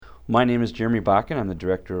My name is Jeremy Bakken. I'm the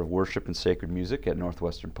Director of Worship and Sacred Music at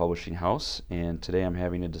Northwestern Publishing House, and today I'm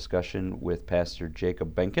having a discussion with Pastor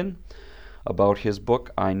Jacob Behnken about his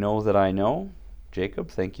book, I Know That I Know. Jacob,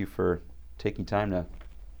 thank you for taking time to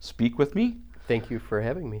speak with me. Thank you for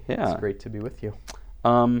having me. Yeah. It's great to be with you.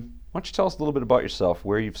 Why don't you tell us a little bit about yourself,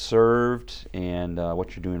 where you've served, and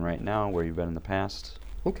what you're doing right now, where you've been in the past?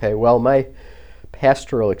 Okay, well, my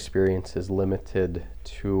pastoral experience is limited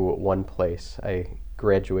to one place. I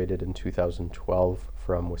graduated in 2012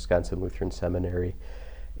 from Wisconsin Lutheran Seminary,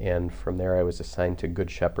 and from there I was assigned to Good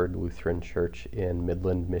Shepherd Lutheran Church in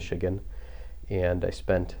Midland, Michigan, and I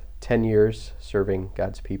spent 10 years serving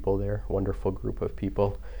God's people there, wonderful group of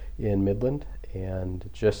people in Midland, and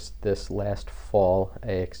just this last fall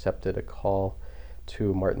I accepted a call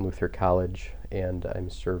to Martin Luther College, and I'm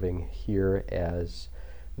serving here as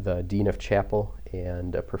the Dean of Chapel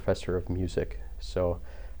and a professor of music. So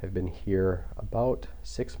I've been here about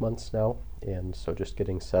 6 months now, and so just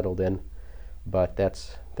getting settled in. But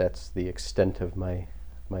that's the extent of my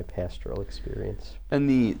pastoral experience. And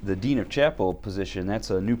the Dean of Chapel position, that's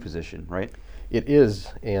a new position, right? It is,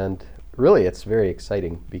 and really it's very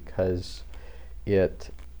exciting because it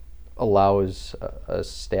allows a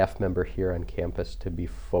staff member here on campus to be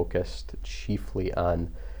focused chiefly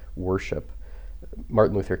on worship.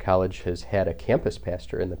 Martin Luther College has had a campus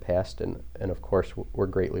pastor in the past, and of course we're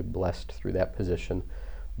greatly blessed through that position.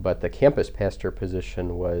 But the campus pastor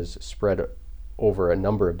position was spread over a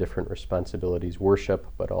number of different responsibilities, worship,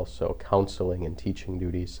 but also counseling and teaching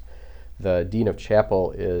duties. The Dean of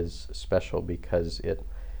Chapel is special because it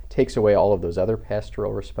takes away all of those other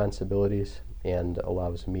pastoral responsibilities and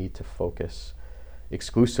allows me to focus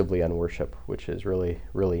exclusively on worship, which is really,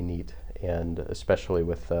 really neat, and especially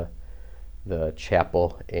with the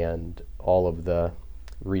chapel and all of the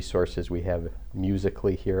resources we have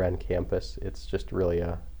musically here on campus. It's just really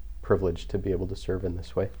a privilege to be able to serve in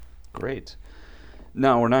this way. Great.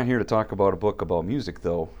 Now, we're not here to talk about a book about music,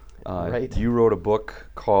 though. Right. You wrote a book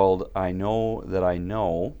called I Know That I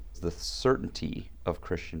Know, The Certainty of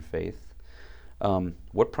Christian Faith.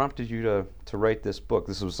 What prompted you to write this book?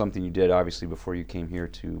 This was something you did, obviously, before you came here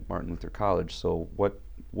to Martin Luther College. So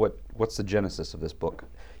what's the genesis of this book?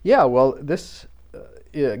 Yeah, well,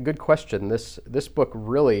 good question. This book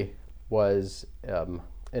really was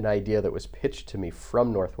an idea that was pitched to me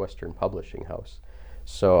from Northwestern Publishing House.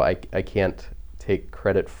 So I can't take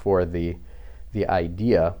credit for the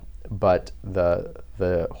idea, but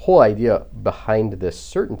the whole idea behind this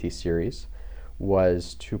Certainty series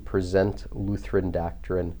was to present Lutheran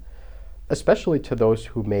doctrine, especially to those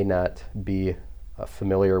who may not be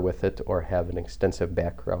familiar with it or have an extensive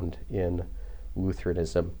background in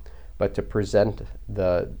Lutheranism, but to present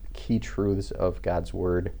the key truths of God's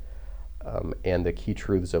Word and the key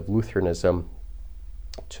truths of Lutheranism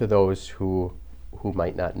to those who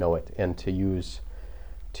might not know it, and to use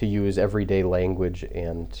everyday language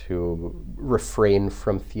and to refrain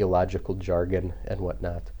from theological jargon and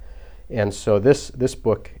whatnot. And so this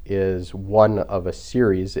book is one of a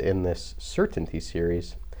series in this Certainty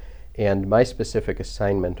series, and my specific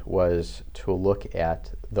assignment was to look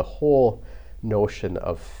at the whole notion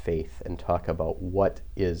of faith and talk about what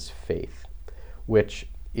is faith, which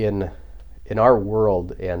in our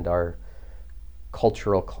world and our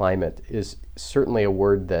cultural climate is certainly a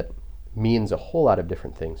word that means a whole lot of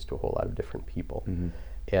different things to a whole lot of different people. Mm-hmm.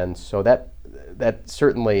 And so that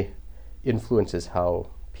certainly influences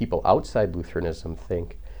how people outside Lutheranism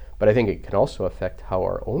think, but I think it can also affect how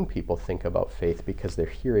our own people think about faith, because they're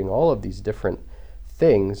hearing all of these different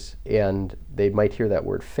things, and they might hear that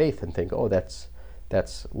word faith and think, oh, that's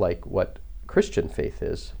like what Christian faith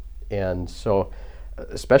is. And so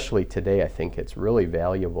especially today, I think it's really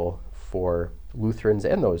valuable for Lutherans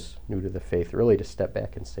and those new to the faith really to step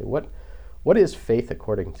back and say, what is faith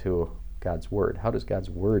according to God's Word? How does God's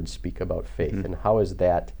Word speak about faith? Mm-hmm. And how is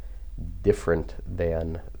that different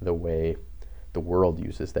than the way the world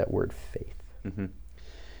uses that word faith? Mm-hmm.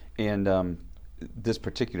 And this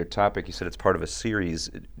particular topic, you said it's part of a series.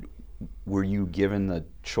 Were you given the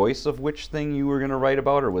choice of which thing you were going to write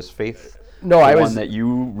about, or was faith one that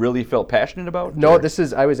you really felt passionate about? No,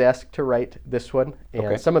 I was asked to write this one, and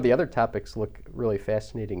okay. Some of the other topics look really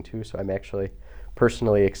fascinating too, so I'm actually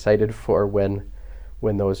personally excited for when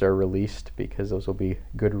those are released, because those will be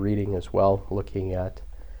good reading as well, looking at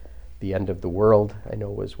the end of the world, I know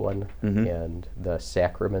was one, mm-hmm. and the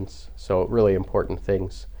sacraments, so really important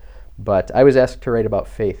things. But I was asked to write about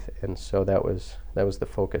faith, and so that was the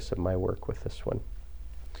focus of my work with this one.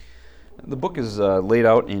 The book is laid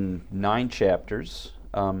out in 9 chapters.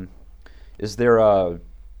 Is there a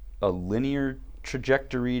linear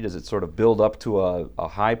trajectory? Does it sort of build up to a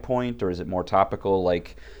high point, or is it more topical,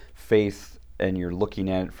 like faith, and you're looking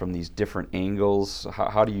at it from these different angles?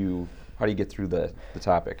 How do you get through the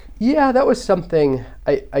topic? Yeah, that was something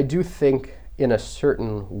I do think in a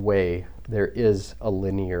certain way there is a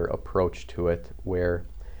linear approach to it where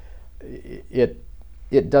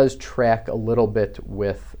it does track a little bit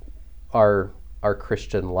with our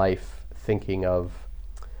Christian life, thinking of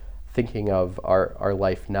our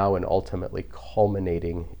life now and ultimately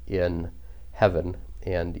culminating in heaven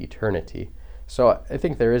and eternity. So I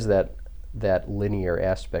think there is that linear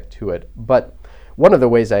aspect to it. But one of the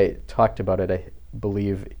ways I talked about it, I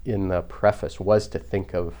believe, in the preface was to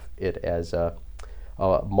think of it as a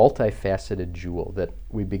multifaceted jewel, that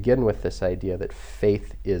we begin with this idea that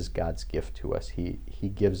faith is God's gift to us. He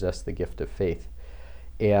gives us the gift of faith.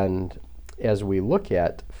 And as we look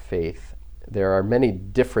at faith, there are many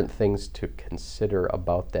different things to consider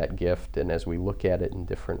about that gift, and as we look at it in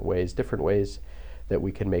different ways that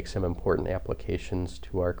we can make some important applications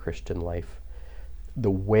to our Christian life. The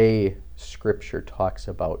way Scripture talks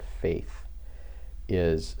about faith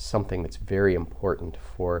is something that's very important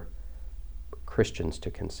for Christians to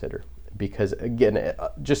consider. Because again,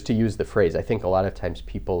 just to use the phrase, I think a lot of times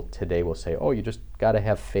people today will say, oh, you just got to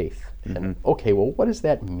have faith. Mm-hmm. And okay, well, what does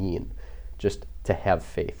that mean, just to have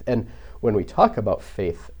faith? And when we talk about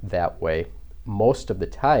faith that way, most of the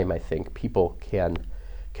time I think people can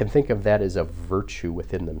think of that as a virtue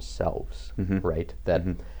within themselves, mm-hmm. right?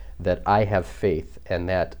 That I have faith, and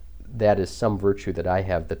that is some virtue that I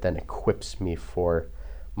have that then equips me for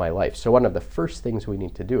my life. So one of the first things we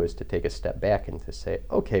need to do is to take a step back and to say,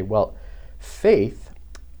 okay, well, faith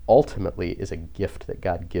ultimately is a gift that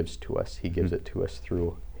God gives to us. He gives it to us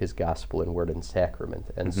through His gospel and word and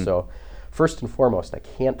sacrament. And so first and foremost, I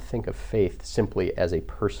can't think of faith simply as a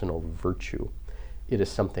personal virtue. It is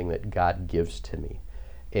something that God gives to me.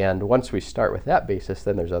 And once we start with that basis,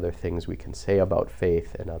 then there's other things we can say about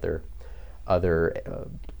faith and other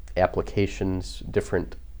applications,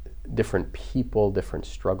 different people, different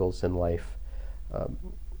struggles in life,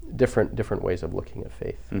 different ways of looking at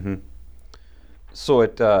faith. Mm-hmm. So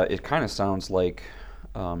it kind of sounds like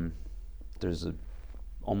there's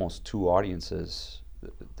almost two audiences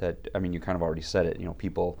that, I mean, you kind of already said it,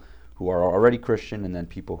 people who are already Christian and then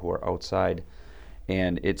people who are outside.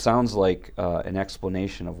 And it sounds like an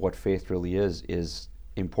explanation of what faith really is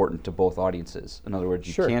important to both audiences. In other words,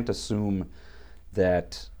 you can't assume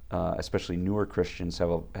that especially newer Christians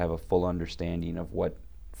have a full understanding of what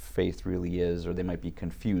faith really is, or they might be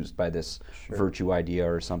confused by this virtue idea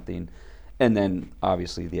or something. And then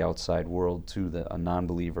obviously the outside world too, a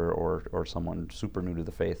non-believer or someone super new to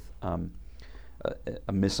the faith,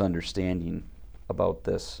 a misunderstanding about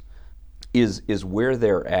this. Is where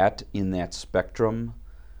they're at in that spectrum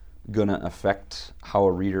going to affect how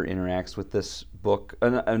a reader interacts with this book?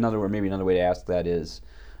 Another way to ask that is,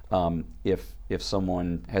 if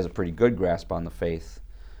someone has a pretty good grasp on the faith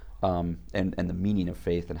and the meaning of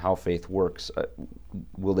faith and how faith works,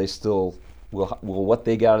 will what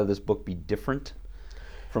they got out of this book be different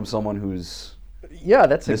from someone who's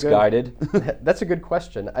misguided? That's a good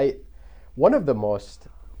question. One of the most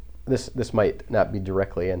This might not be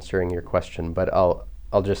directly answering your question, but I'll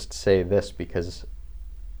just say this, because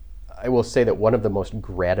I will say that one of the most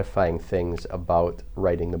gratifying things about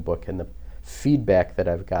writing the book and the feedback that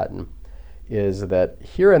I've gotten is that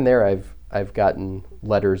here and there I've gotten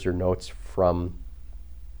letters or notes from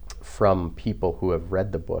people who have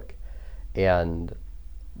read the book, and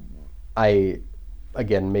I,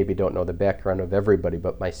 again, maybe don't know the background of everybody,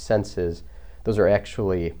 but my sense is those are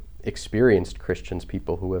actually experienced Christians,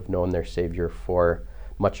 people who have known their Savior for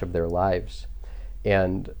much of their lives.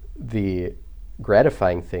 And the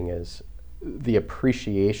gratifying thing is the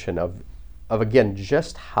appreciation of again,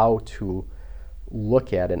 just how to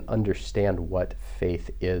look at and understand what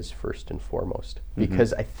faith is first and foremost.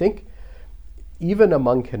 Because I think even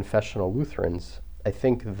among confessional Lutherans, I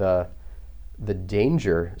think the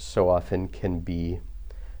danger so often can be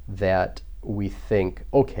that we think,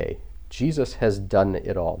 okay, Jesus has done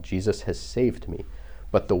it all. Jesus has saved me.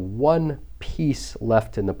 But the one piece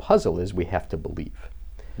left in the puzzle is we have to believe.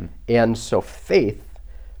 And so faith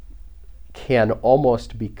can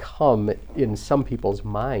almost become, in some people's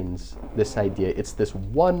minds, this idea, it's this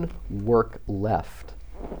one work left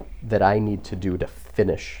that I need to do to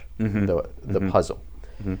finish the puzzle.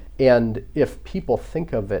 And if people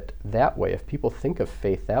think of it that way, if people think of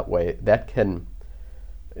faith that way, that can,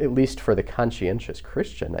 at least for the conscientious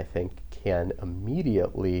Christian, I think, can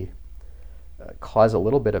immediately cause a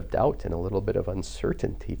little bit of doubt and a little bit of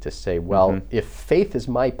uncertainty to say, well, if faith is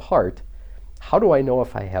my part, how do I know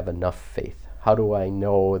if I have enough faith? How do I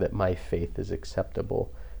know that my faith is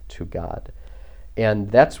acceptable to God?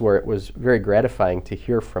 And that's where it was very gratifying to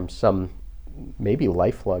hear from some maybe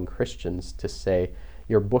lifelong Christians to say,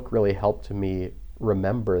 your book really helped me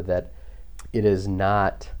remember that it is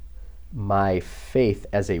not my faith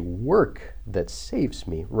as a work that saves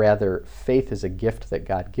me. Rather, faith is a gift that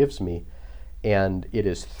God gives me, and it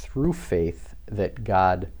is through faith that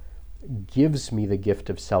God gives me the gift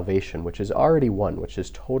of salvation, which is already won, which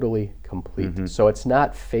is totally complete. Mm-hmm. So it's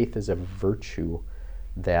not faith as a virtue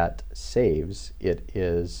that saves. It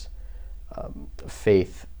is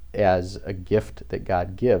faith as a gift that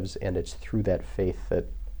God gives, and it's through that faith that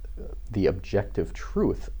the objective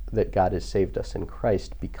truth that God has saved us in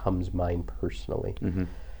Christ becomes mine personally. Mm-hmm.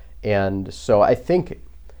 And so I think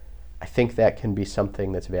that can be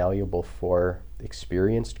something that's valuable for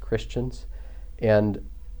experienced Christians, and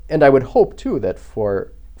I would hope too that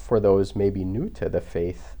for those maybe new to the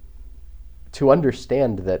faith, to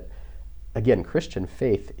understand that, again, Christian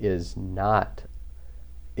faith is not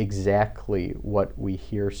exactly what we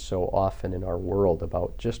hear so often in our world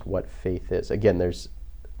about just what faith is. Again, there's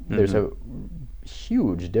a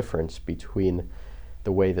huge difference between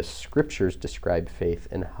the way the scriptures describe faith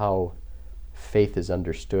and how faith is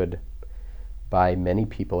understood by many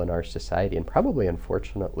people in our society, and probably,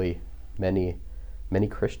 unfortunately, many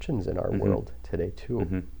Christians in our world today too.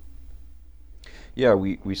 Mm-hmm. Yeah,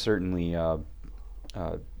 we certainly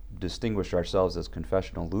distinguish ourselves as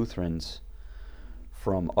confessional Lutherans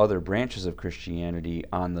from other branches of Christianity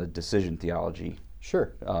on the decision theology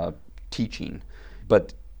Sure. Teaching.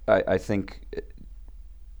 But I think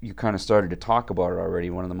you kind of started to talk about it already.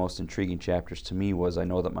 One of the most intriguing chapters to me was, I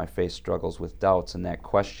know that my faith struggles with doubts, and that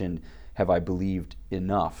question, have I believed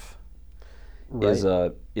enough,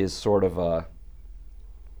 Right. is sort of a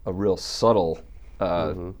real subtle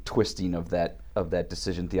twisting of that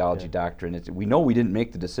decision theology doctrine. We know we didn't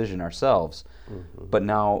make the decision ourselves, but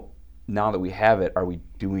now that we have it, are we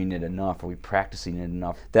doing it enough? Are we practicing it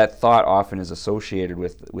enough? That thought often is associated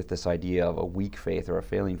with this idea of a weak faith or a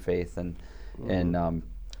failing faith, and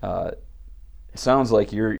it sounds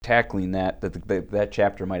like you're tackling that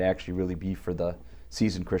chapter might actually really be for the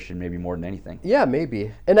seasoned Christian, maybe more than anything. Yeah,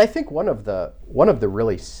 maybe. And I think one of the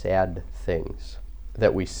really sad things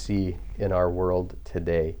that we see in our world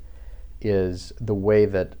today is the way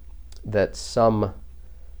that some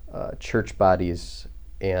church bodies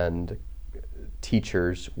and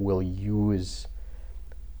teachers will use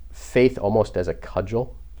faith almost as a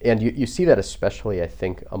cudgel. And you see that especially, I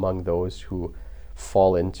think, among those who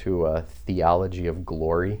fall into a theology of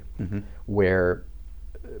glory, where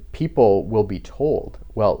people will be told,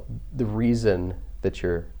 well, the reason that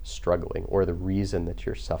you're struggling, or the reason that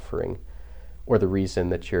you're suffering, or the reason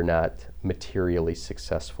that you're not materially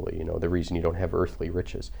successful, the reason you don't have earthly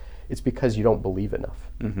riches, it's because you don't believe enough.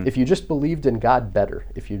 If you just believed in God better,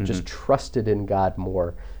 if you just trusted in God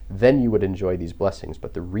more, then you would enjoy these blessings.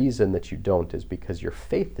 But the reason that you don't is because your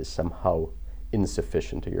faith is somehow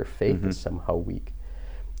insufficient, or your faith is somehow weak.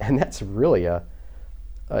 And that's really a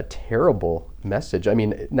terrible message. I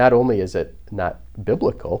mean, not only is it not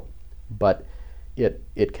biblical, but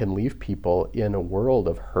it can leave people in a world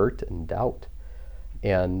of hurt and doubt.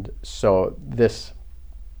 And so this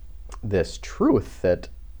truth that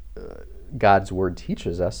God's Word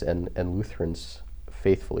teaches us, and Lutherans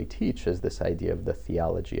faithfully teach, is this idea of the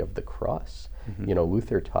theology of the cross.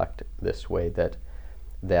 Luther talked this way,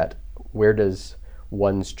 that where does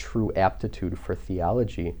one's true aptitude for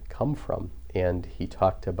theology come from? And he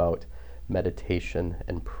talked about meditation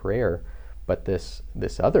and prayer, but this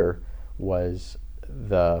other was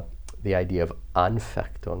the idea of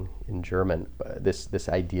Anfechtung in German, this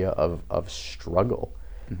idea of struggle.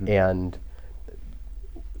 And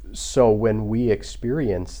so when we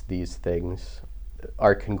experience these things,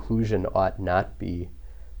 our conclusion ought not be,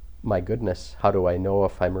 my goodness, how do I know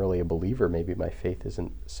if I'm really a believer? Maybe my faith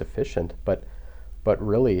isn't sufficient, but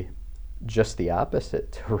really just the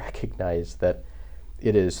opposite, to recognize that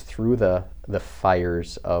it is through the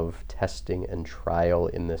fires of testing and trial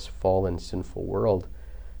in this fallen, sinful world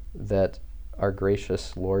that our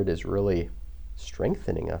gracious Lord is really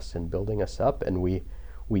strengthening us and building us up, and we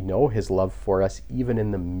know His love for us even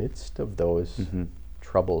in the midst of those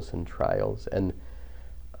troubles and trials. And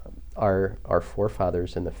our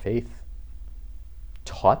forefathers in the faith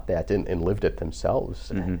taught that and lived it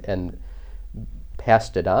themselves, and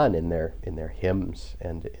passed it on in their hymns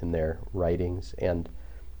and in their writings. And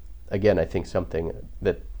again, I think something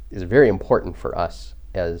that is very important for us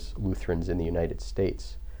as Lutherans in the United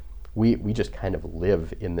States, we just kind of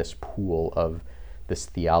live in this pool of this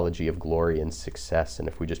theology of glory and success, and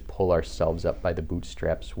if we just pull ourselves up by the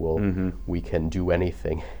bootstraps, we can do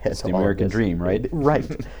anything. It's the American dream, right?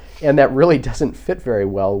 Right. And that really doesn't fit very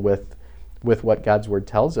well with what God's Word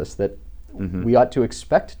tells us, that we ought to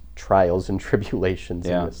expect trials and tribulations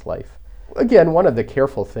in this life. Again, one of the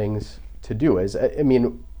careful things to do is,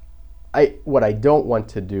 what I don't want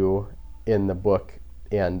to do in the book,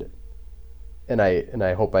 and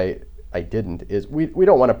I hope I didn't, is we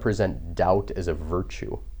don't want to present doubt as a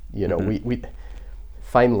virtue. We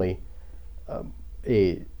finally,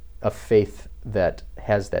 a faith that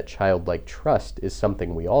has that childlike trust is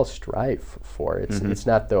something we all strive for. It's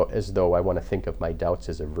not as though I want to think of my doubts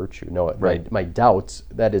as a virtue. No, my doubts,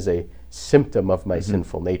 that is a symptom of my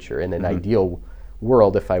sinful nature. In an ideal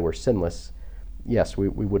world, if I were sinless, yes, we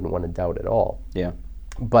wouldn't want to doubt at all. Yeah.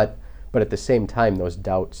 But at the same time, those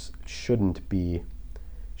doubts shouldn't be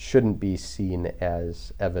seen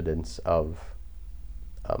as evidence of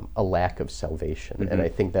a lack of salvation. And I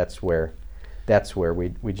think that's where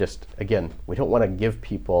we just, again, we don't want to give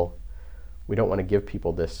people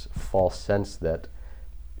this false sense that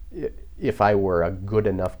if I were a good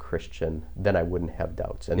enough Christian, then I wouldn't have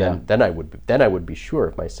doubts, and then I would be sure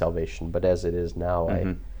of my salvation. But as it is now,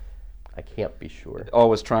 I can't be sure.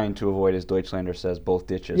 Always trying to avoid, as Deutschlander says, both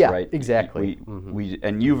ditches, right? Yeah, exactly.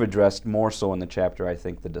 And you've addressed more so in the chapter, I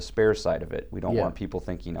think, the despair side of it. We don't want people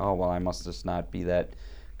thinking, oh, well, I must just not be that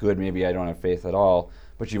good. Maybe I don't have faith at all.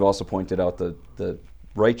 But you've also pointed out the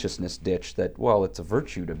righteousness ditch, that, well, it's a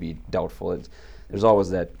virtue to be doubtful. There's always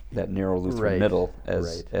that narrow Lutheran middle,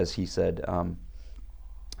 as he said.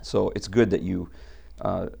 So it's good that you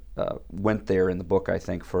went there in the book, I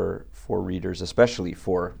think, for readers, especially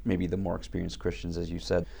for maybe the more experienced Christians, as you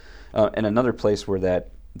said. And another place where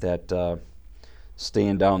that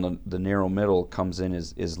staying down the narrow middle comes in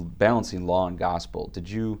is balancing law and gospel. Did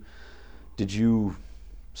you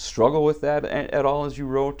struggle with that at all as you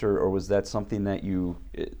wrote, or was that something that you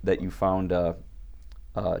found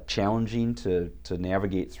challenging to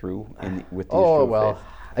navigate through with the issue of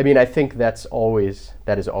faith? I think that is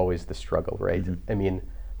always the struggle, right?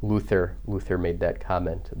 Luther made that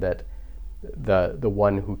comment that the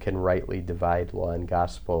one who can rightly divide law and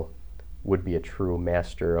gospel would be a true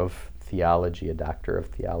master of theology, a doctor of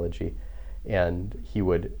theology, and he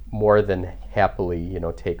would more than happily,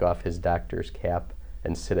 take off his doctor's cap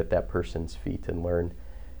and sit at that person's feet and learn.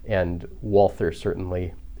 And Walther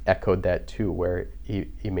certainly echoed that too, where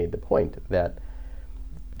he made the point that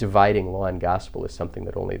dividing law and gospel is something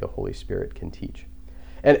that only the Holy Spirit can teach.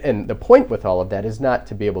 And the point with all of that is not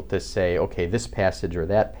to be able to say, okay, this passage or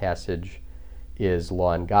that passage is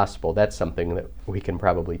law and gospel. That's something that we can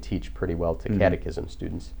probably teach pretty well to catechism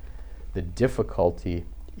students. The difficulty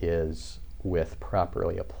is with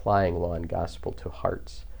properly applying law and gospel to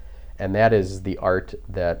hearts. And that is the art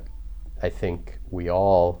that I think we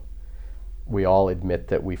all admit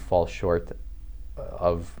that we fall short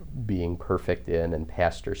of being perfect in, and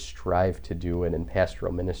pastors strive to do, and in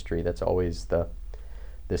pastoral ministry, that's always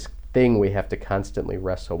this thing we have to constantly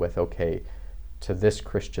wrestle with. Okay, to this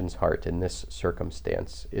Christian's heart in this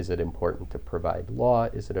circumstance, is it important to provide law?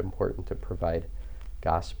 Is it important to provide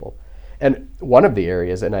gospel? And one of the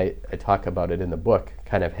areas, and I talk about it in the book,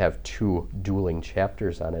 kind of have two dueling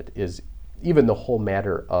chapters on it, is even the whole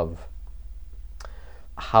matter of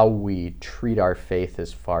how we treat our faith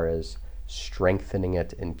as far as strengthening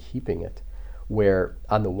it and keeping it. Where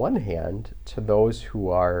on the one hand, to those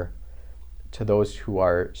who are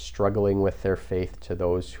struggling with their faith, to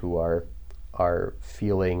those who are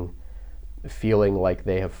feeling like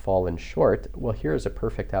they have fallen short, well, here's a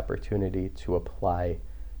perfect opportunity to apply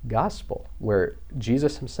gospel, where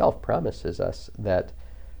Jesus himself promises us that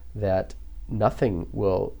nothing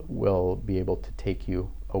will be able to take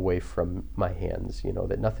you away from my hands,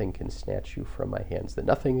 that nothing can snatch you from my hands, that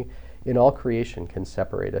nothing in all creation can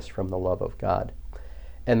separate us from the love of God.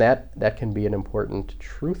 And that can be an important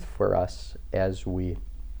truth for us as we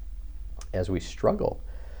struggle.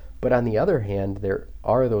 But on the other hand, there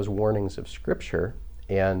are those warnings of Scripture,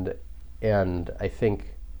 and I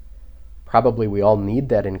think probably we all need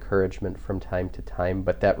that encouragement from time to time,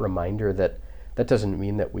 but that reminder that doesn't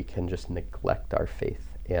mean that we can just neglect our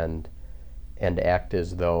faith and act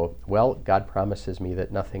as though, well, God promises me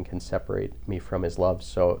that nothing can separate me from his love,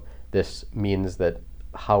 so this means that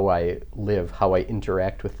how I live, how I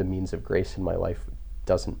interact with the means of grace in my life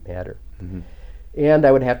doesn't matter. Mm-hmm. And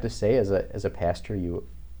I would have to say, as a pastor, you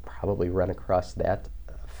probably run across that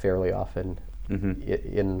fairly often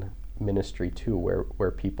in ministry too,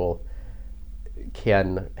 where people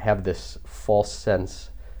can have this false sense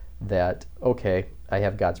that, okay, I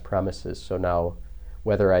have God's promises, so now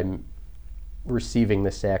whether I'm receiving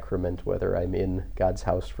the sacrament, whether I'm in God's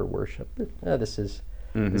house for worship. This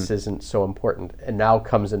isn't so important. And now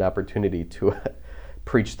comes an opportunity to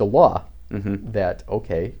preach the law that,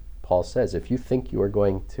 okay, Paul says, if you think you are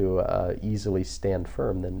going to easily stand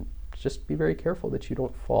firm, then just be very careful that you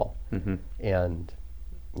don't fall. And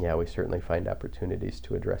yeah, we certainly find opportunities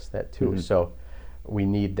to address that too. So we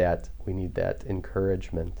need that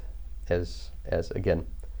encouragement as again,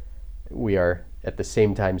 we are at the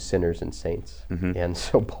same time sinners and saints. And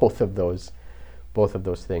so both of those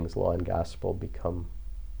things, law and gospel, become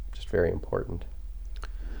just very important.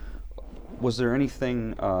 Was there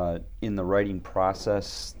anything in the writing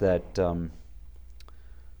process that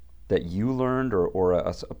that you learned,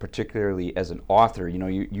 or particularly as an author?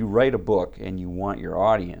 You write a book and you want your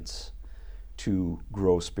audience to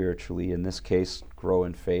grow spiritually. In this case, grow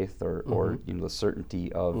in faith, or the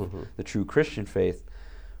certainty of the true Christian faith.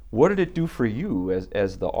 What did it do for you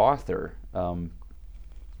as the author,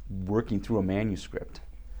 working through a manuscript?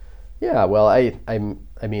 Yeah, well, I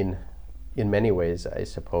mean, in many ways, I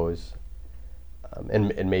suppose,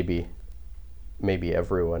 and maybe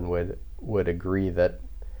everyone would agree that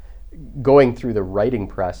going through the writing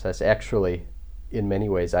process, actually, in many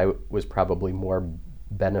ways, I was probably more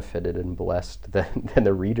benefited and blessed than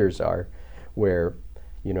the readers are, where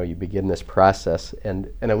you begin this process,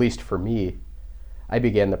 and at least for me, I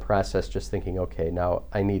began the process just thinking, okay, now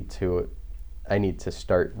I need to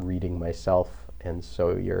start reading myself. And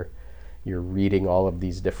so you're reading all of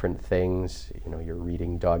these different things. You're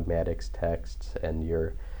reading dogmatics texts, and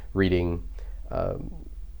you're reading,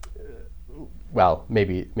 well,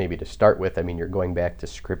 maybe to start with, you're going back to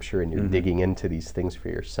Scripture and you're digging into these things for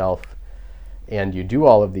yourself. And you do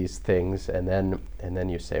all of these things, and then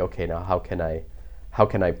you say, okay, now how can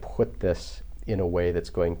I put this in a way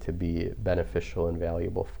that's going to be beneficial and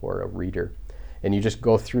valuable for a reader? And you just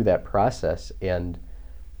go through that process, and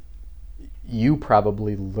you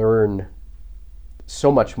probably learn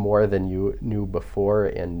so much more than you knew before,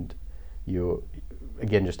 and you,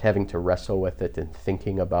 again, just having to wrestle with it and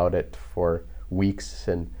thinking about it for weeks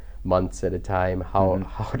and months at a time. How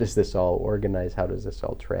does this all organize? How does this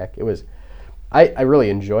all track? I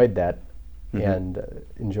really enjoyed that, and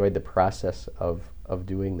enjoyed the process of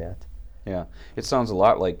doing that. Yeah, it sounds a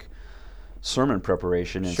lot like sermon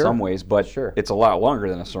preparation in Sure. some ways, but it's a lot longer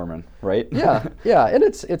than a sermon, right? Yeah, and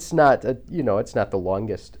it's not it's not the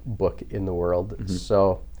longest book in the world.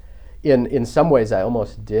 So, in some ways, I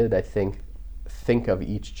almost did, I think of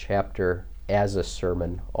each chapter as a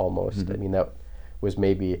sermon almost. That was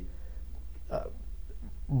maybe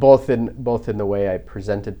both in the way I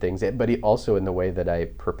presented things, but also in the way that I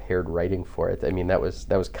prepared writing for it. That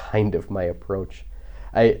was kind of my approach.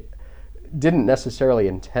 I didn't necessarily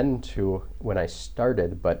intend to when I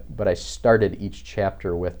started, but I started each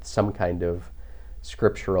chapter with some kind of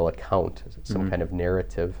scriptural account, some kind of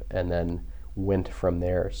narrative, and then went from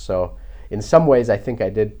there. So in some ways, I think I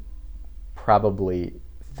did probably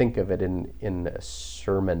think of it in a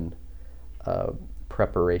sermon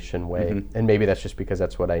preparation way, and maybe that's just because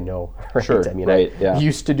that's what I know. Right? Sure, I'm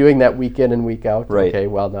used to doing that week in and week out. Right. Okay,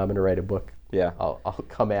 well, now I'm going to write a book. Yeah, I'll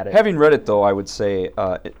come at it. Having read it, though, I would say,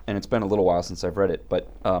 and it's been a little while since I've read it,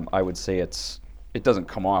 but I would say it doesn't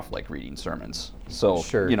come off like reading sermons. So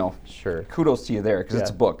Sure. Kudos to you there, because it's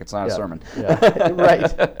a book, it's not a sermon. Yeah.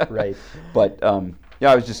 Right. But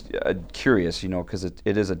I was just curious, because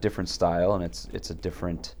it is a different style, and it's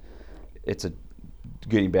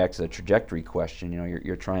getting back to the trajectory question.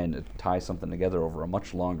 You're trying to tie something together over a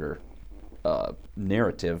much longer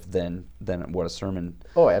narrative than what a sermon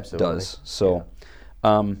absolutely does. So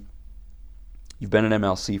you've been in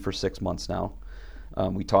MLC for 6 months now.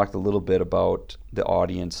 We talked a little bit about the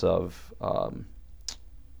audience of an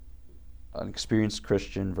experienced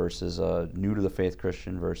Christian versus a new to the faith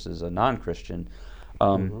Christian versus a non-Christian.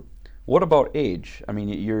 What about age?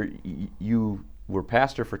 You were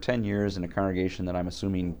pastor for 10 years in a congregation that I'm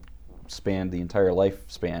assuming spanned the entire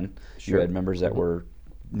lifespan. Sure. You had members that were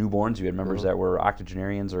newborns, you had members that were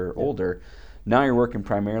octogenarians or older. Now you're working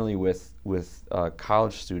primarily with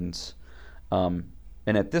college students. And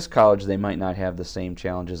at this college, they might not have the same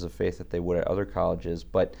challenges of faith that they would at other colleges,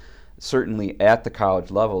 but certainly at the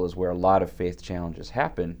college level is where a lot of faith challenges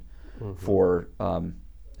happen for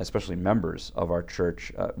especially members of our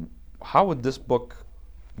church. How would this book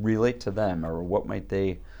relate to them, or what might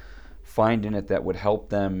they find in it that would help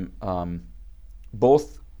them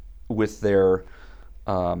both with their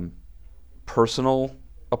personal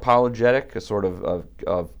apologetic, a sort of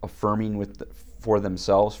affirming for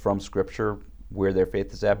themselves from Scripture where their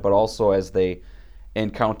faith is at, but also as they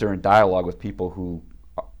encounter and dialogue with people who,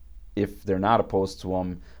 if they're not opposed to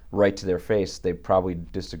them, right to their face, they probably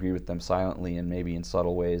disagree with them silently and maybe in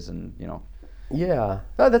subtle ways, and Yeah,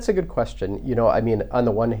 that's a good question. I mean, on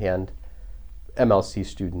the one hand, MLC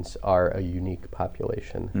students are a unique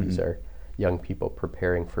population. These are young people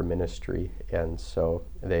preparing for ministry, and so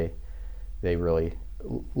they really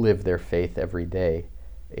live their faith every day,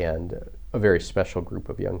 and a very special group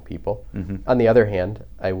of young people. On the other hand,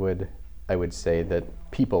 I would say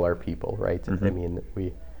that people are people, right? I mean,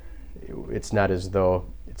 it's not as though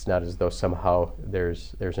somehow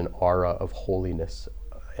there's an aura of holiness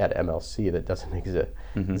at MLC that doesn't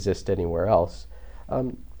exist anywhere else.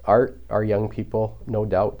 Our young people, no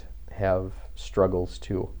doubt, have struggles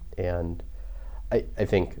too, and I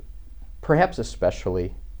think perhaps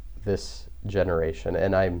especially this generation,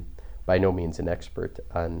 and I'm by no means an expert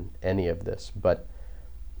on any of this, but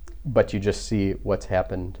you just see what's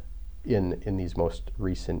happened in these most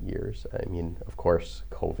recent years. I mean, of course,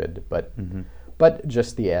 COVID, but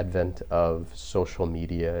just the advent of social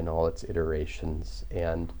media and all its iterations,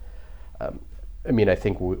 and I mean, I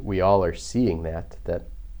think we all are seeing that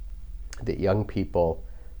young people,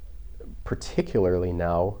 particularly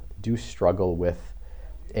now, do struggle with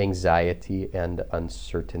anxiety and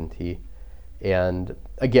uncertainty. And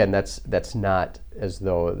again, that's not as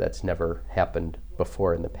though that's never happened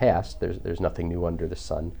before in the past. There's nothing new under the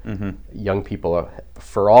sun. Young people are,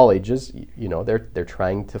 for all ages, they're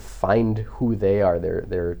trying to find who they are.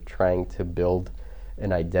 They're trying to build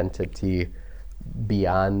an identity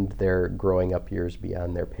beyond their growing up years,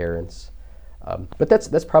 beyond their parents. But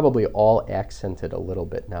that's probably all accented a little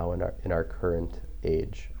bit now in our current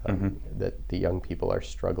age, that the young people are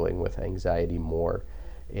struggling with anxiety more,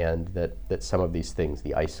 and that some of these things,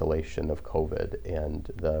 the isolation of COVID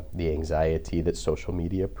and the anxiety that social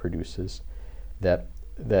media produces, that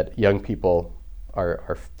young people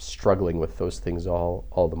are struggling with those things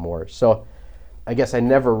all the more. So I guess I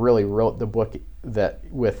never really wrote the book that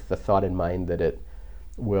with the thought in mind that it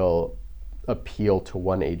will appeal to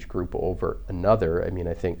one age group over another. I mean,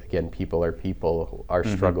 I think, again, people are people. Our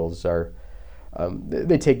struggles are,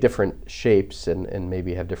 they take different shapes and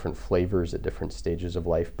maybe have different flavors at different stages of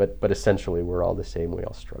life, but essentially we're all the same. We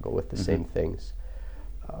all struggle with the same things.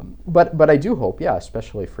 But I do hope,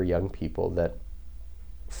 especially for young people, that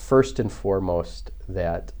first and foremost,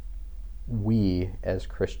 that we as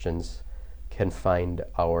Christians can find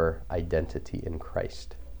our identity in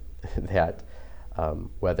Christ. That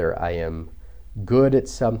whether I am good at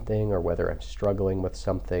something or whether I'm struggling with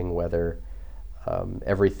something, whether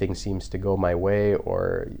everything seems to go my way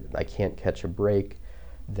or I can't catch a break,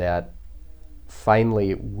 that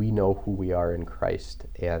finally we know who we are in Christ,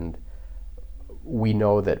 and we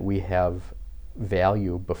know that we have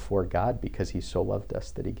value before God because he so loved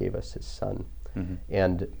us that he gave us his son.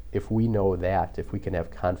 And if we know that, if we can have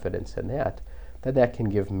confidence in that, that can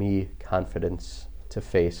give me confidence to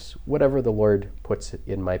face whatever the Lord puts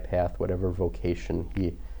in my path, whatever vocation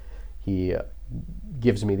he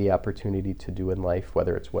gives me the opportunity to do in life,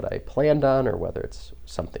 whether it's what I planned on or whether it's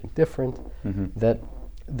something different,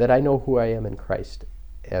 that I know who I am in Christ.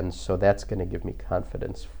 And so that's going to give me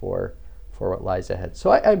confidence for what lies ahead.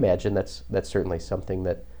 So I imagine that's certainly something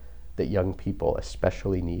that young people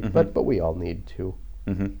especially need, but we all need too.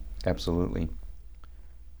 Absolutely.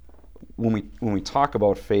 When we talk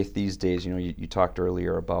about faith these days, you talked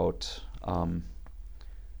earlier about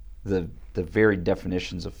the very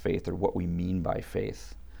definitions of faith, or what we mean by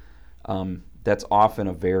faith. That's often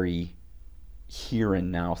a very here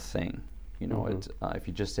and now thing. If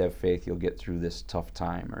you just have faith, you'll get through this tough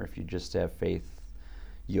time, or if you just have faith,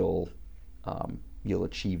 you'll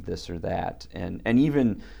achieve this or that. And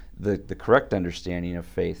even the correct understanding of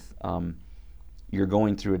faith, you're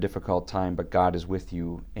going through a difficult time, but God is with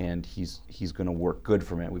you, and He's going to work good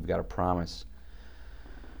from it. We've got a promise.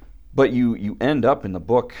 But you end up in the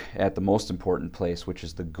book at the most important place, which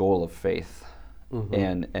is the goal of faith,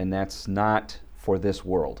 and that's not for this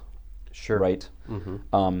world. Sure. Right.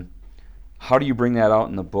 How do you bring that out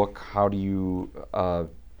in the book? How do you?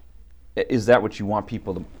 Is that what you want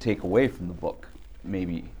people to take away from the book?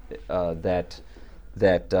 Maybe that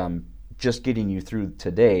just getting you through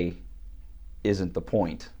today isn't the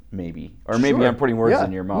point, maybe, or maybe Sure. I'm putting words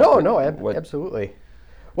in your mouth. No, absolutely.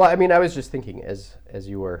 Well, I mean, I was just thinking as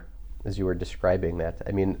you were describing that.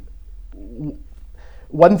 I mean,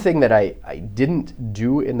 one thing that I didn't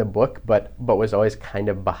do in the book, but was always kind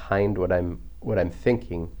of behind what I'm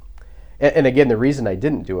thinking. And again, the reason I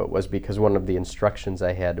didn't do it was because one of the instructions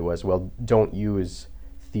I had was, well, don't use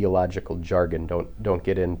theological jargon. Don't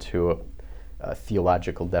get into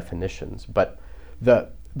theological definitions. But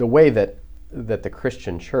the way that the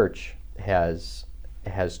Christian church has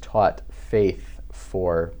taught faith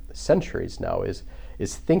for centuries now is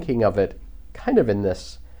thinking of it kind of in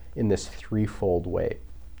this threefold way,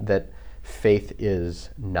 that faith is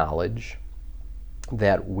knowledge,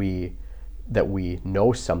 that we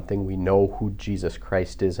know something, we know who Jesus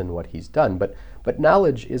Christ is and what he's done, but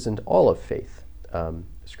knowledge isn't all of faith.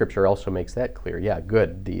 Scripture also makes that clear. Yeah,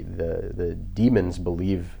 good. The demons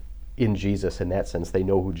believe in Jesus in that sense. They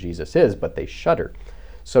know who Jesus is, but they shudder.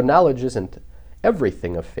 So knowledge isn't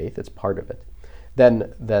everything of faith, it's part of it.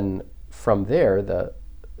 Then from there,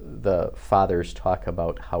 the fathers talk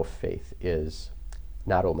about how faith is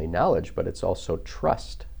not only knowledge, but it's also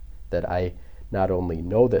trust, that I not only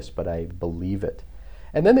know this, but I believe it.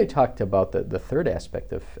 And then they talked about the third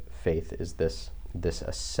aspect of faith is this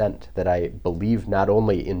assent, that I believe not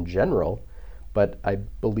only in general, but I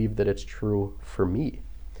believe that it's true for me.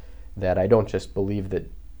 That I don't just believe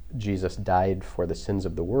that Jesus died for the sins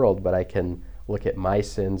of the world, but I can look at my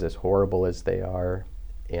sins, as horrible as they are,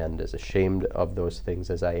 and as ashamed of those things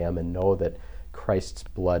as I am, and know that Christ's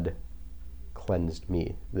blood cleansed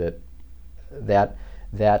me. That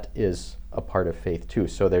is a part of faith too.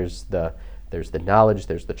 So there's the knowledge,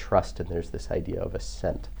 there's the trust, and there's this idea of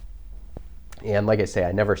assent. And like I say,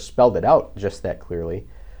 I never spelled it out just that clearly,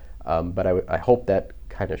 but I hope that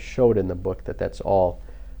kind of showed in the book that that's all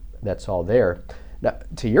there. Now,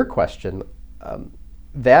 to your question,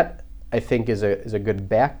 that I think is a good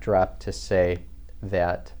backdrop to say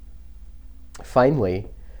that finally,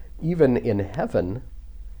 even in heaven,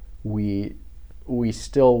 we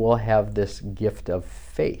still will have this gift of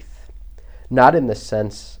faith, not in the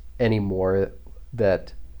sense anymore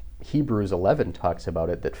that Hebrews 11 talks about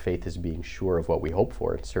it, that faith is being sure of what we hope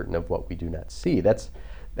for and certain of what we do not see. That's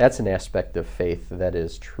an aspect of faith that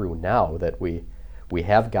is true now, that we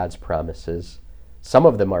have God's promises. Some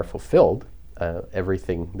of them are fulfilled.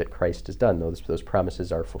 Everything that Christ has done, those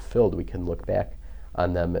promises are fulfilled. We can look back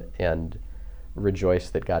on them and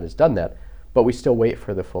rejoice that God has done that. But we still wait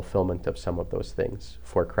for the fulfillment of some of those things,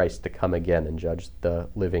 for Christ to come again and judge the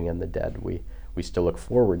living and the dead. We still look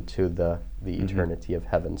forward to the eternity of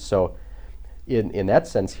heaven. So in that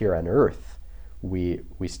sense, here on earth, we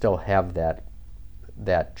still have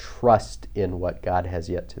that trust in what God has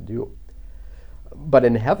yet to do. But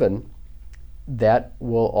in heaven, that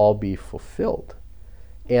will all be fulfilled.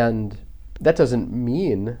 And that doesn't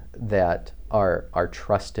mean that our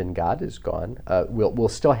trust in God is gone. We'll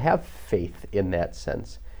still have faith in that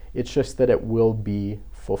sense. It's just that it will be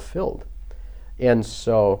fulfilled. And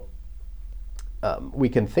so we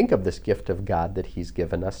can think of this gift of God that he's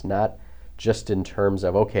given us, not just in terms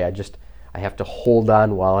of, okay, I have to hold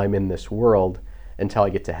on while I'm in this world until I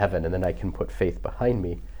get to heaven, and then I can put faith behind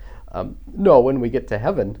me. No, when we get to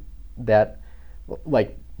heaven, that,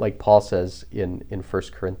 like Paul says in 1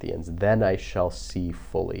 Corinthians, then I shall see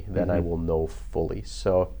fully, then I will know fully.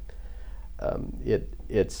 So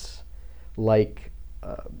it's like,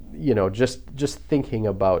 just thinking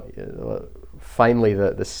about finally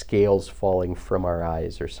the scales falling from our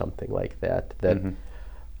eyes or something like that,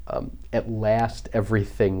 at last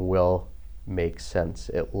everything will make sense.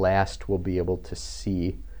 At last we'll be able to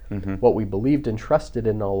see what we believed and trusted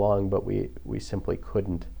in all along, but we simply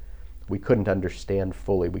couldn't understand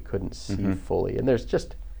fully. We couldn't see fully. And there's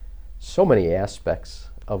just so many aspects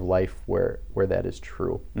of life where that is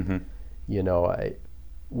true.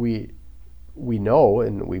 We know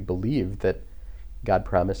and we believe that God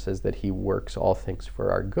promises that he works all things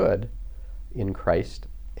for our good in Christ.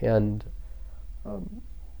 And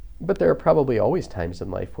but there are probably always times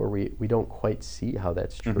in life where we don't quite see how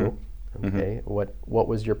that's true. Okay, what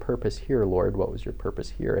was your purpose here, Lord? What was your purpose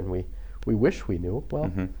here? And we wish we knew.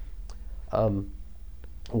 Well,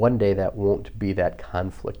 one day that won't be that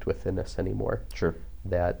conflict within us anymore. Sure.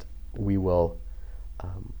 That we will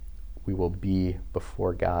be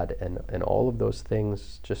before God, and all of those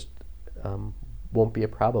things just won't be a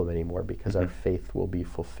problem anymore, because our faith will be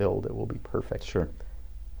fulfilled. It will be perfect. Sure.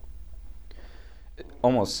 It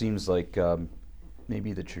almost seems like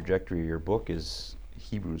maybe the trajectory of your book is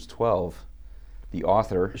Hebrews 12, the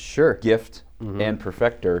author, gift, and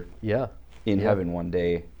perfecter. In heaven one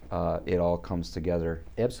day, it all comes together.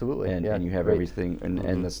 Absolutely. And you have everything,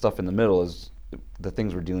 and the stuff in the middle is the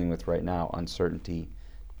things we're dealing with right now: uncertainty,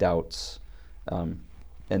 doubts,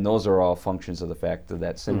 and those are all functions of the fact of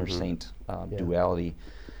that sinner-saint duality.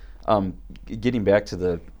 Getting back to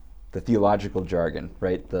the theological jargon,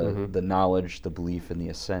 right? The knowledge, the belief, and the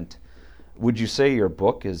assent. Would you say your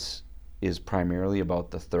book is primarily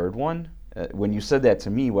about the third one? When you said that to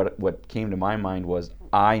me, what came to my mind was,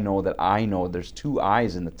 I know that I know. There's two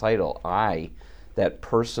I's in the title. that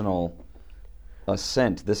personal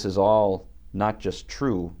assent. This is all not just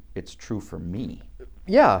true, it's true for me.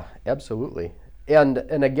 Yeah, absolutely. And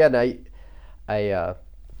again,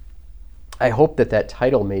 I hope that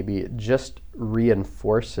title maybe just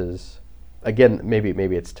reinforces, again,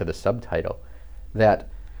 maybe it's to the subtitle, that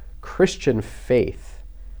Christian faith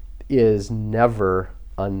is never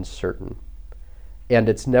uncertain. And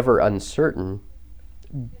it's never uncertain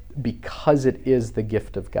because it is the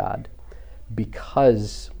gift of God,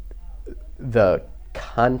 because the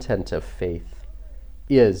content of faith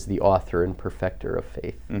is the author and perfecter of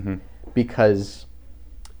faith. Mm-hmm. Because,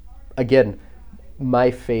 again,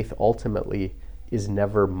 my faith ultimately is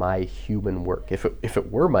never my human work. If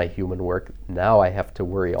it were my human work, now I have to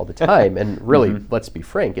worry all the time. And really, let's be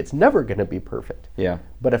frank, it's never going to be perfect. Yeah.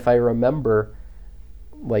 But if I remember,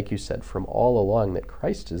 like you said, from all along that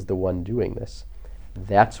Christ is the one doing this,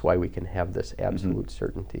 that's why we can have this absolute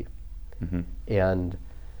certainty. Mm-hmm. And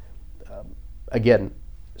again,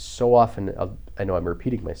 so often, I know I'm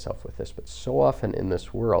repeating myself with this, but so often in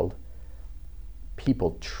this world,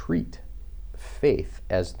 people treat faith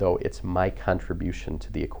as though it's my contribution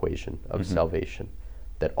to the equation of salvation,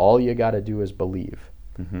 that all you got to do is believe.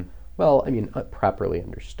 Mm-hmm. Well, I mean, properly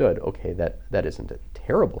understood, okay, that isn't a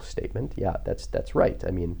terrible statement. Yeah, that's right.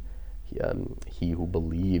 I mean, he who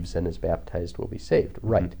believes and is baptized will be saved,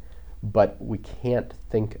 right? But we can't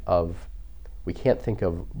think of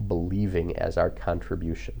believing as our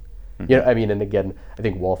contribution. You know, I mean, and again, I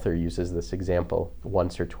think Walther uses this example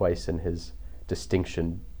once or twice in his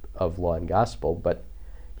distinction of law and gospel, but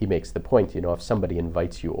he makes the point, you know, if somebody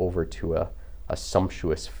invites you over to a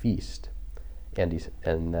sumptuous feast, and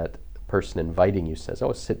that person inviting you says,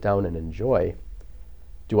 "Oh, sit down and enjoy,"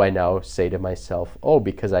 do I now say to myself, "Oh,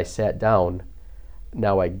 because I sat down,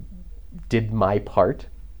 now I did my part"?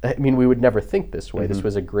 I mean, we would never think this way. This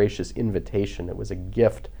was a gracious invitation. It was a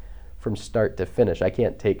gift from start to finish. I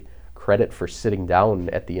can't take credit for sitting down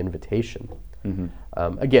at the invitation.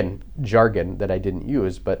 Again, jargon that I didn't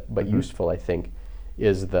use, but useful, I think,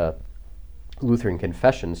 is the Lutheran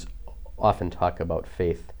confessions often talk about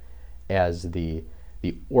faith as the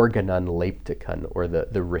organon lepticon, or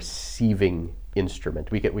the receiving instrument.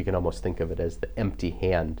 We can almost think of it as the empty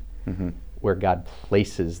hand, where God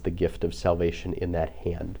places the gift of salvation in that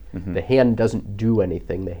hand. The hand doesn't do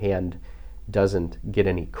anything. The hand doesn't get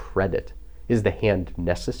any credit. Is the hand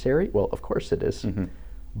necessary? Well, of course it is.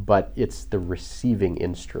 But it's the receiving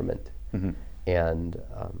instrument. And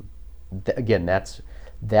again,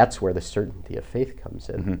 that's where the certainty of faith comes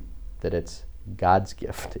in, that it's God's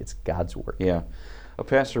gift, it's God's work. Yeah. A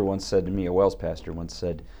pastor once said to me, a Wells pastor once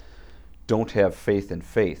said, "Don't have faith in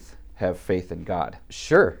faith, have faith in God."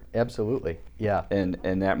 Sure, absolutely, yeah. And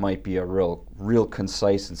that might be a real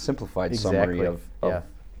concise and simplified summary of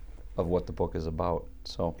what the book is about.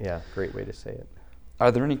 So yeah, great way to say it.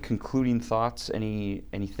 Are there any concluding thoughts?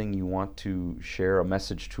 Anything you want to share? A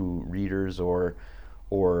message to readers, or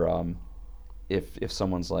if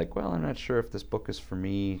someone's like, well, I'm not sure if this book is for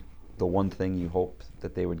me, the one thing you hope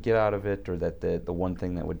that they would get out of it, or that the one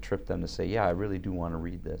thing that would trip them to say, yeah, I really do want to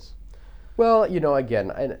read this. Well, you know, again,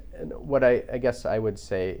 and what I guess I would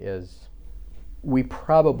say is, we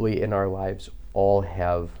probably in our lives all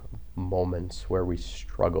have moments where we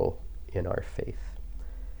struggle in our faith.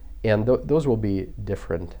 And those will be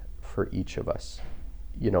different for each of us.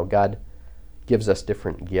 You know, God gives us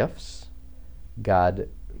different gifts. God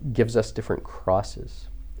gives us different crosses.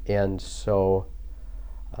 And so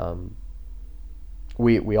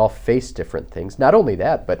we all face different things. Not only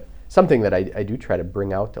that, but something that I do try to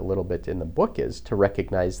bring out a little bit in the book is to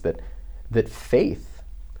recognize that faith,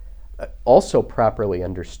 also properly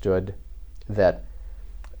understood, that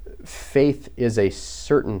faith is a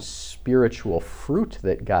certain spiritual fruit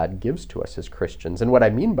that God gives to us as Christians. And what I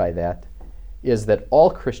mean by that is that all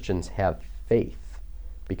Christians have faith,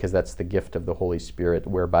 because that's the gift of the Holy Spirit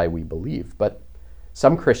whereby we believe. But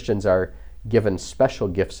some Christians are given special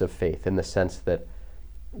gifts of faith, in the sense that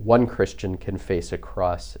one Christian can face a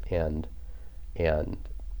cross and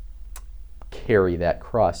carry that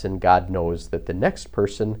cross, and God knows that the next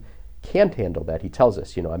person can't handle that. He tells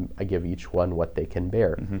us, you know, I give each one what they can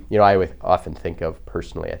bear. You know, I often think of,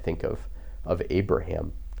 personally, I think of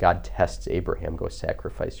Abraham. God tests Abraham, go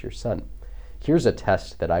sacrifice your son. Here's a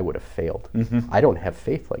test that I would have failed. I don't have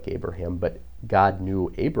faith like Abraham, but God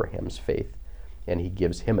knew Abraham's faith, and he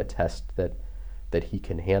gives him a test that he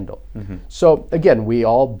can handle. So again, we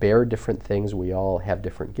all bear different things. We all have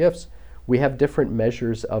different gifts. We have different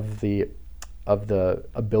measures of the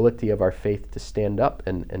ability of our faith to stand up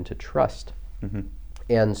and to trust.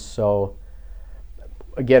 And so,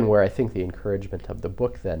 again, where I think the encouragement of the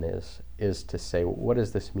book then is to say, what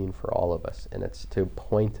does this mean for all of us? And it's to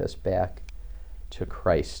point us back to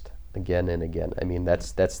Christ again and again. I mean,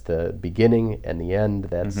 that's the beginning and the end.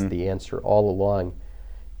 That's the answer all along,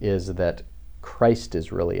 is that Christ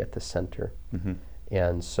is really at the center.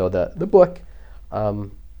 And so the book,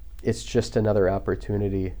 it's just another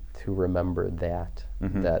opportunity to remember that,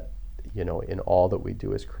 that, you know, in all that we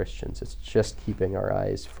do as Christians, it's just keeping our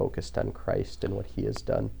eyes focused on Christ and what he has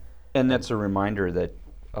done. And that's a reminder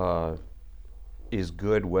that is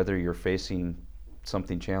good whether you're facing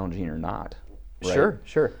something challenging or not. Right?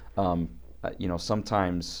 Sure. You know,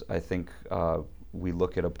 sometimes I think we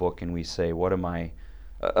look at a book and we say, what am I,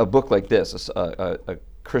 a book like this, a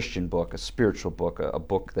Christian book, a spiritual book, a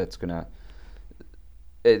book that's going to,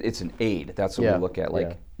 it's an aid. That's what we look at.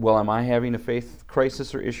 Like, well, am I having a faith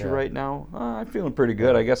crisis or issue right now? I'm feeling pretty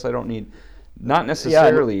good. I guess I don't need, not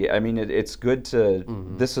necessarily. I mean, it's good to,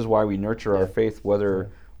 this is why we nurture our faith,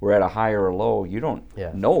 whether we're at a high or a low. You don't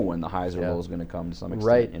know when the highs or lows are going to come to some extent.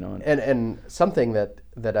 Right. You know? And something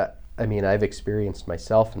that I mean, I've experienced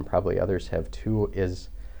myself, and probably others have too, is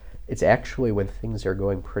it's actually when things are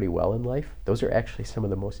going pretty well in life, those are actually some of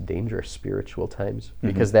the most dangerous spiritual times,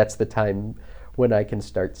 because that's the time when I can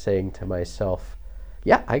start saying to myself,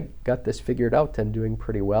 yeah, I got this figured out, I'm doing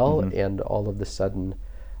pretty well, and all of a sudden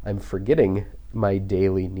I'm forgetting my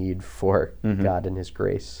daily need for God and his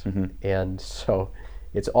grace. And so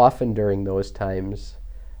it's often during those times,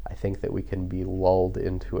 I think, that we can be lulled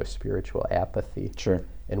into a spiritual apathy. Sure.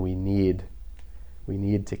 And we need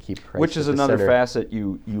to keep Christ Which is at the another center. facet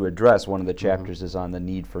you address. One of the chapters is on the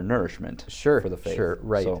need for nourishment for the faith. Sure,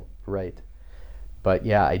 right, So, right. But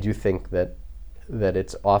yeah, I do think that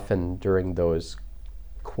it's often during those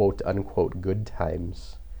quote unquote good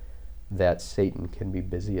times that Satan can be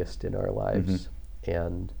busiest in our lives.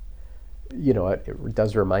 And you know, it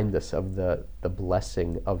does remind us of the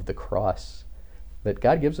blessing of the cross, that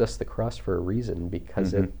God gives us the cross for a reason,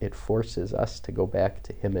 because it forces us to go back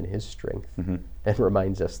to him and his strength, and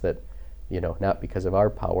reminds us that, you know, not because of our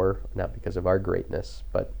power, not because of our greatness,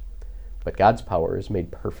 but God's power is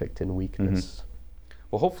made perfect in weakness.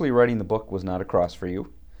 well, hopefully writing the book was not a cross for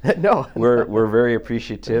you. No. We're very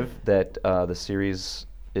appreciative that the series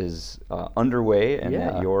is underway, and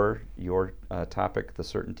that your topic, the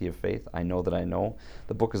certainty of faith, I know that I know.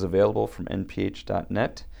 The book is available from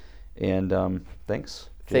nph.net, and thanks,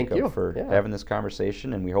 Thank Jacob, you for having this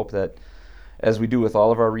conversation. And we hope that, as we do with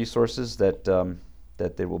all of our resources, that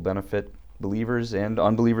that they will benefit believers and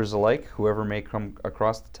unbelievers alike, whoever may come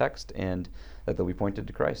across the text, and that they'll be pointed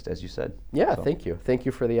to Christ, as you said. Yeah, so. Thank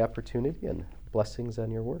you for the opportunity, and blessings on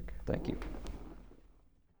your work. Thank you.